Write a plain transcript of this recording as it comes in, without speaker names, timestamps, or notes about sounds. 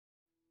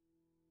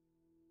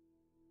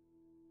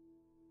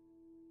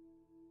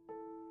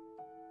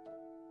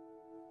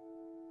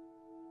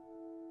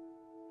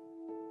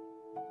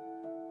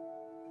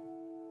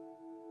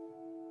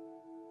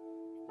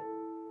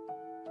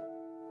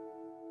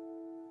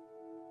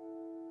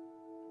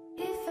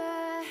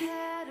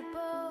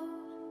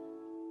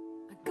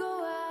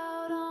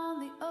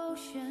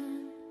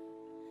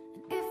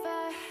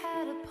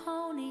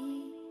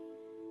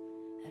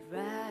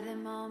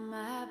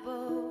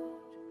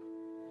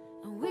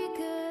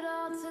could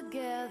all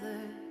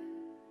together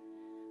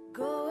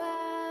go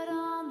out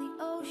on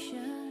the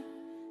ocean,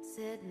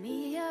 set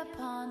me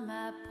upon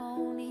my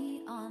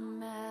pony on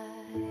my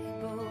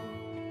boat.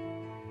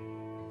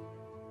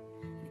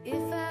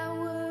 If I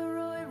were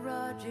Roy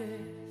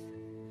Rogers,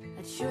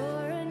 I'd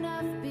sure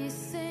enough be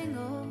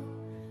single.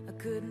 I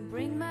couldn't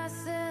bring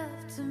myself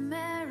to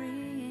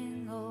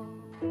marrying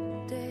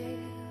old Dale.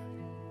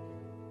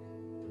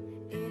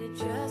 It'd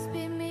just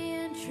be me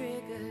and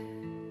Trigger,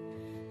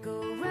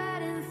 go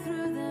riding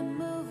through the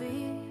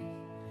movies.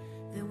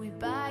 Then we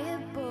buy a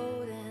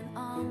boat and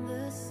on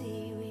the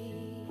sea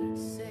we'd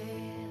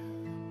sail.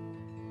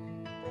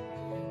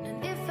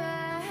 And if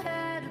I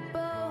had a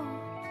boat,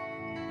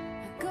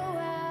 I'd go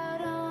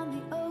out on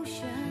the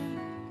ocean.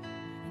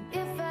 And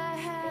if I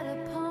had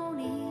a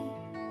pony,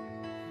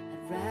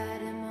 I'd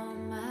ride him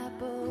on my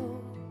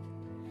boat.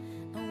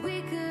 And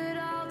we could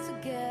all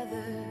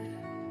together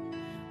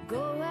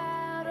go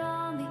out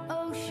on the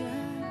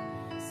ocean,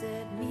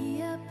 set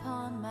me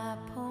upon my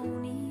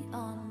pony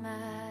on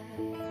my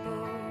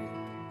boat.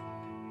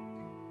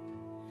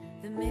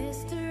 The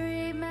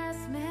mystery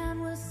masked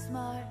man was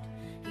smart.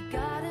 He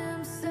got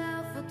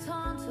himself a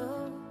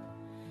Tonto,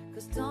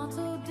 'cause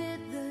Tonto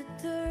did the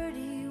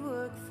dirty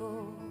work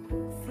for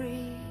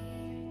free.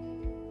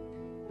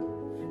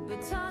 But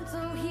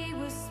Tonto, he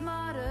was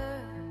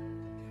smarter.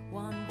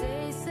 One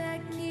day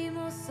said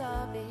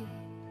Kimosabe,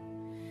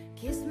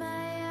 kiss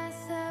my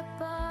ass, I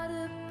bought